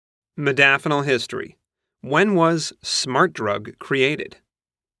Modafinil history. When was smart drug created?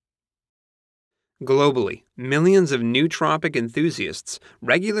 Globally, millions of nootropic enthusiasts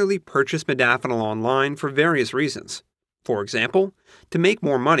regularly purchase modafinil online for various reasons. For example, to make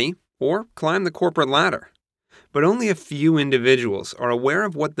more money or climb the corporate ladder. But only a few individuals are aware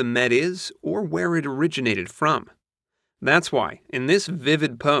of what the med is or where it originated from. That's why, in this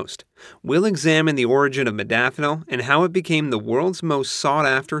vivid post, we'll examine the origin of modafinil and how it became the world's most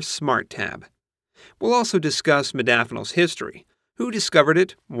sought-after smart tab. We'll also discuss modafinil's history, who discovered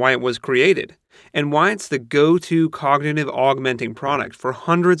it, why it was created, and why it's the go-to cognitive augmenting product for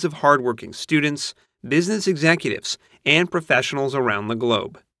hundreds of hardworking students, business executives, and professionals around the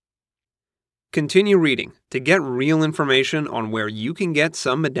globe. Continue reading to get real information on where you can get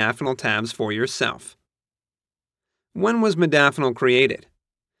some modafinil tabs for yourself. When was modafinil created?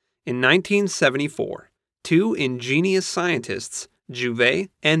 In 1974, two ingenious scientists, Jouvet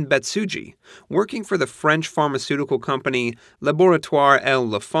and Betsuji, working for the French pharmaceutical company Laboratoire El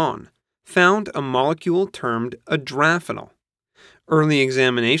Lafon, found a molecule termed adrafinil. Early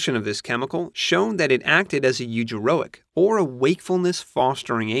examination of this chemical showed that it acted as a eugoroic, or a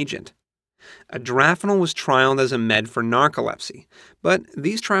wakefulness-fostering agent. Adrafinil was trialed as a med for narcolepsy, but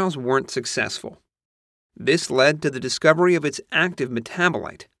these trials weren't successful. This led to the discovery of its active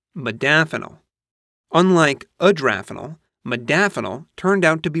metabolite, modafinil. Unlike adrafinil, modafinil turned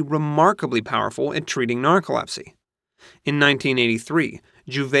out to be remarkably powerful at treating narcolepsy. In 1983,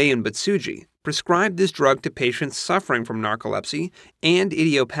 Jouvet and Betsuji prescribed this drug to patients suffering from narcolepsy and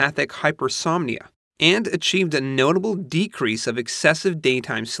idiopathic hypersomnia, and achieved a notable decrease of excessive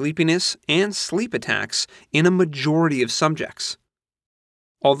daytime sleepiness and sleep attacks in a majority of subjects.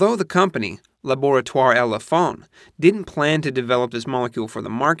 Although the company, Laboratoire El Lafon, didn't plan to develop this molecule for the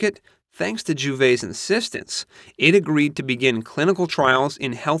market, thanks to Jouvet's insistence, it agreed to begin clinical trials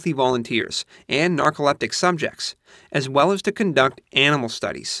in healthy volunteers and narcoleptic subjects, as well as to conduct animal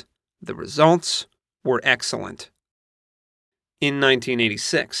studies. The results were excellent. In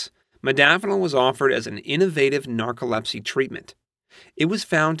 1986, modafinil was offered as an innovative narcolepsy treatment. It was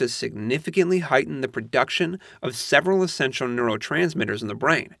found to significantly heighten the production of several essential neurotransmitters in the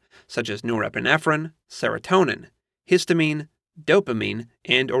brain, such as norepinephrine, serotonin, histamine, dopamine,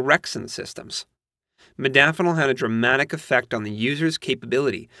 and orexin systems. Modafinil had a dramatic effect on the user's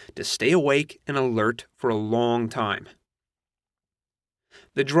capability to stay awake and alert for a long time.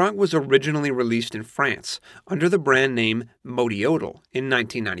 The drug was originally released in France under the brand name Modafinil in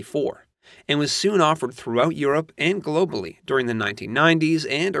 1994, and was soon offered throughout Europe and globally during the 1990s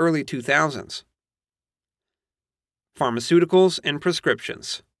and early 2000s. Pharmaceuticals and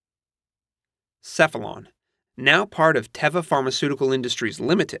prescriptions. Cephalon, now part of Teva Pharmaceutical Industries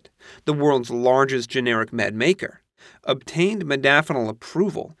Limited, the world's largest generic med maker, obtained modafinil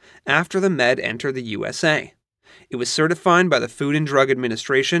approval after the med entered the USA. It was certified by the Food and Drug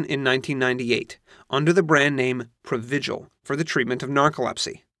Administration in 1998 under the brand name Provigil for the treatment of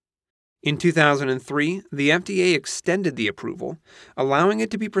narcolepsy. In 2003, the FDA extended the approval, allowing it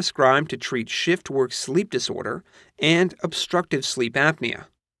to be prescribed to treat shift work sleep disorder and obstructive sleep apnea.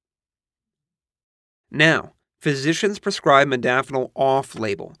 Now, physicians prescribe modafinil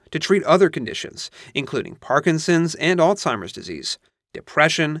off-label to treat other conditions, including Parkinson's and Alzheimer's disease,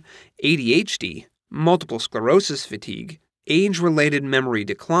 depression, ADHD, multiple sclerosis fatigue, age-related memory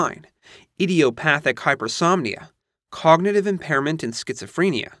decline, idiopathic hypersomnia, cognitive impairment and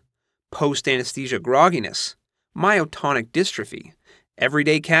schizophrenia, post-anesthesia grogginess, myotonic dystrophy,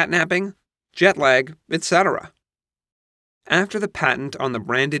 everyday catnapping, jet lag, etc. After the patent on the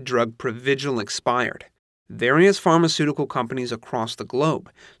branded drug Provigil expired, various pharmaceutical companies across the globe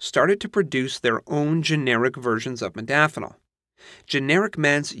started to produce their own generic versions of modafinil. Generic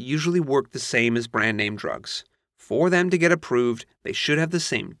meds usually work the same as brand-name drugs. For them to get approved, they should have the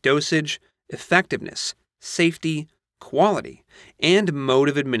same dosage, effectiveness, safety, quality, and mode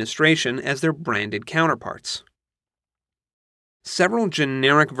of administration as their branded counterparts. Several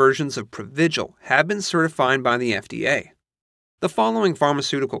generic versions of Provigil have been certified by the FDA. The following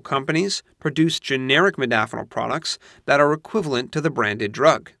pharmaceutical companies produce generic modafinil products that are equivalent to the branded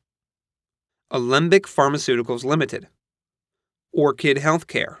drug: Alembic Pharmaceuticals Limited, Orchid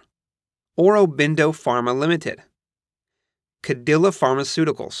Healthcare, Aurobindo Pharma Limited, Cadilla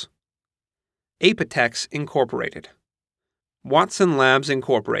Pharmaceuticals, Apotex Incorporated, Watson Labs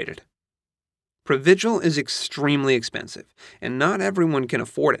Incorporated. Provigil is extremely expensive, and not everyone can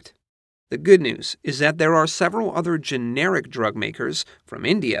afford it. The good news is that there are several other generic drug makers from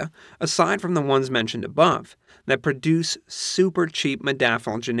India, aside from the ones mentioned above, that produce super cheap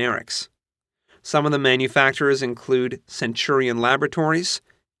modafinil generics. Some of the manufacturers include Centurion Laboratories,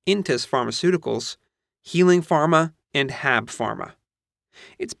 Intus Pharmaceuticals, Healing Pharma, and Hab Pharma.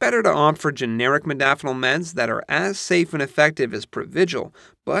 It's better to opt for generic modafinil meds that are as safe and effective as Provigil,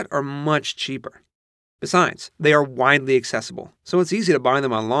 but are much cheaper. Besides, they are widely accessible, so it's easy to buy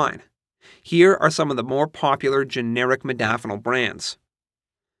them online. Here are some of the more popular generic modafinil brands.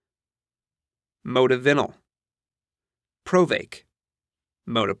 Modafinil, Provake,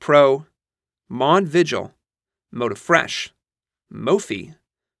 Modapro, Modvigil, Modafresh, Mofi,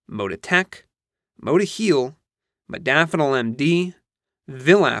 Modatech, Modaheal, Modafinil MD,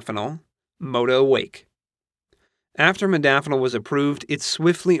 Vilafinil, Modaawake. After modafinil was approved, it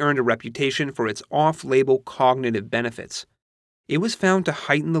swiftly earned a reputation for its off-label cognitive benefits. It was found to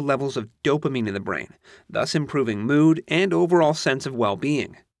heighten the levels of dopamine in the brain, thus improving mood and overall sense of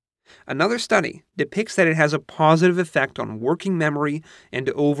well-being. Another study depicts that it has a positive effect on working memory and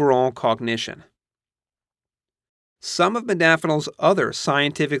overall cognition. Some of modafinil's other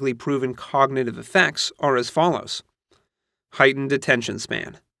scientifically proven cognitive effects are as follows: heightened attention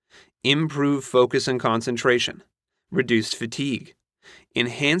span, improved focus and concentration, reduced fatigue,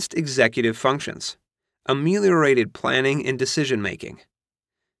 enhanced executive functions, ameliorated planning and decision-making.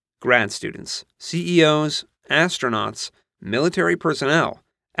 Grad students, CEOs, astronauts, military personnel,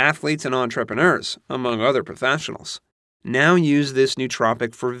 athletes and entrepreneurs, among other professionals, now use this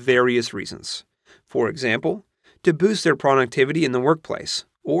nootropic for various reasons. For example, to boost their productivity in the workplace,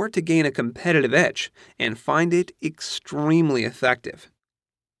 or to gain a competitive edge, and find it extremely effective.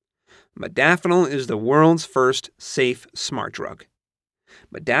 Modafinil is the world's first safe smart drug.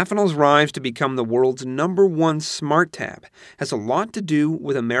 Modafinil's rise to become the world's #1 smart tab has a lot to do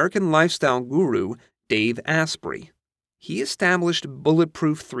with American lifestyle guru Dave Asprey. He established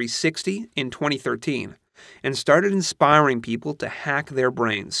Bulletproof 360 in 2013 and started inspiring people to hack their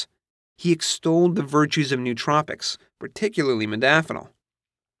brains. He extolled the virtues of nootropics, particularly modafinil.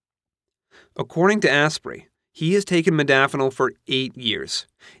 According to Asprey, he has taken modafinil for 8 years,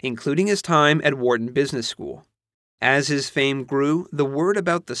 including his time at Wharton Business School. As his fame grew, the word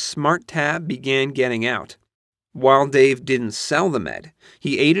about the Smart Tab began getting out. While Dave didn't sell the med,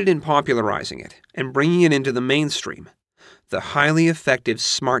 he aided in popularizing it and bringing it into the mainstream. The highly effective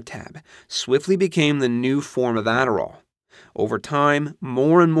Smart Tab swiftly became the new form of Adderall. Over time,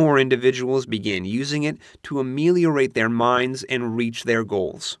 more and more individuals began using it to ameliorate their minds and reach their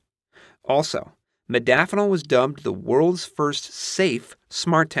goals. Also, modafinil was dubbed the world's first safe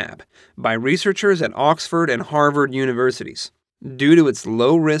smart tab by researchers at Oxford and Harvard universities, due to its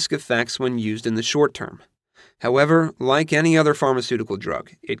low-risk effects when used in the short term. However, like any other pharmaceutical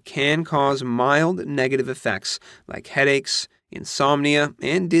drug, it can cause mild negative effects like headaches, insomnia,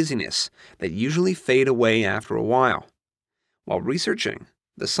 and dizziness that usually fade away after a while. While researching,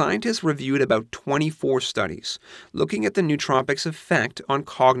 the scientists reviewed about 24 studies looking at the nootropic's effect on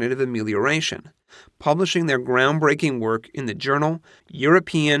cognitive amelioration, publishing their groundbreaking work in the journal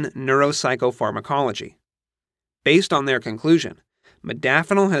European Neuropsychopharmacology. Based on their conclusion,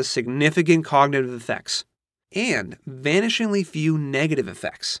 modafinil has significant cognitive effects and vanishingly few negative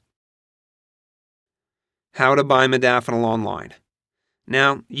effects. How to buy modafinil online.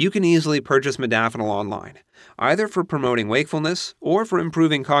 Now, you can easily purchase modafinil online, either for promoting wakefulness or for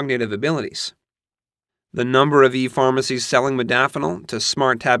improving cognitive abilities. The number of e-pharmacies selling modafinil to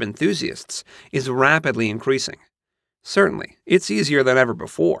smart tab enthusiasts is rapidly increasing. Certainly, it's easier than ever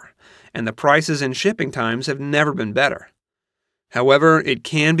before, and the prices and shipping times have never been better. However, it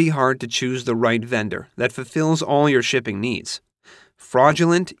can be hard to choose the right vendor that fulfills all your shipping needs.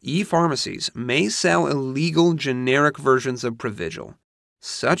 Fraudulent e-pharmacies may sell illegal generic versions of Provigil.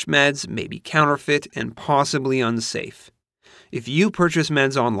 Such meds may be counterfeit and possibly unsafe. If you purchase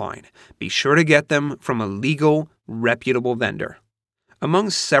meds online, be sure to get them from a legal, reputable vendor. Among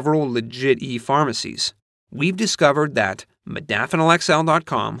several legit e-pharmacies, we've discovered that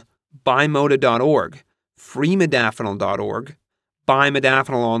modafinilxl.com, buymoda.org, freemodafinil.org,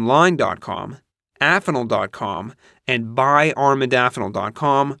 buymodafinilonline.com, afinil.com, and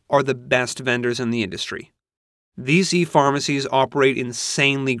buyourmodafinil.com are the best vendors in the industry. These e-pharmacies operate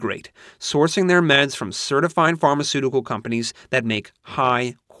insanely great, sourcing their meds from certified pharmaceutical companies that make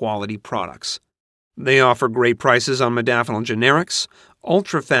high-quality products. They offer great prices on modafinil generics,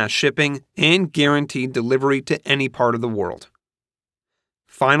 ultra-fast shipping, and guaranteed delivery to any part of the world.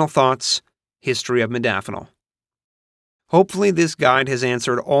 Final thoughts: history of modafinil. Hopefully this guide has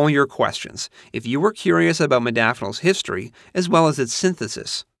answered all your questions if you were curious about modafinil's history as well as its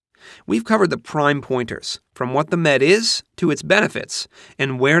synthesis. We've covered the prime pointers, from what the med is to its benefits,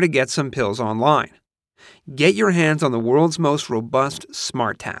 and where to get some pills online. Get your hands on the world's most robust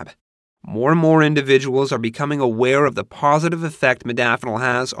smart tab. More and more individuals are becoming aware of the positive effect modafinil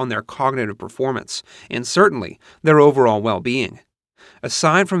has on their cognitive performance, and certainly their overall well-being.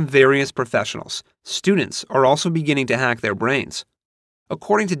 Aside from various professionals, students are also beginning to hack their brains.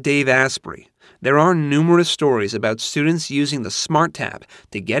 According to Dave Asprey, there are numerous stories about students using the Smart Tab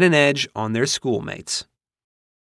to get an edge on their schoolmates.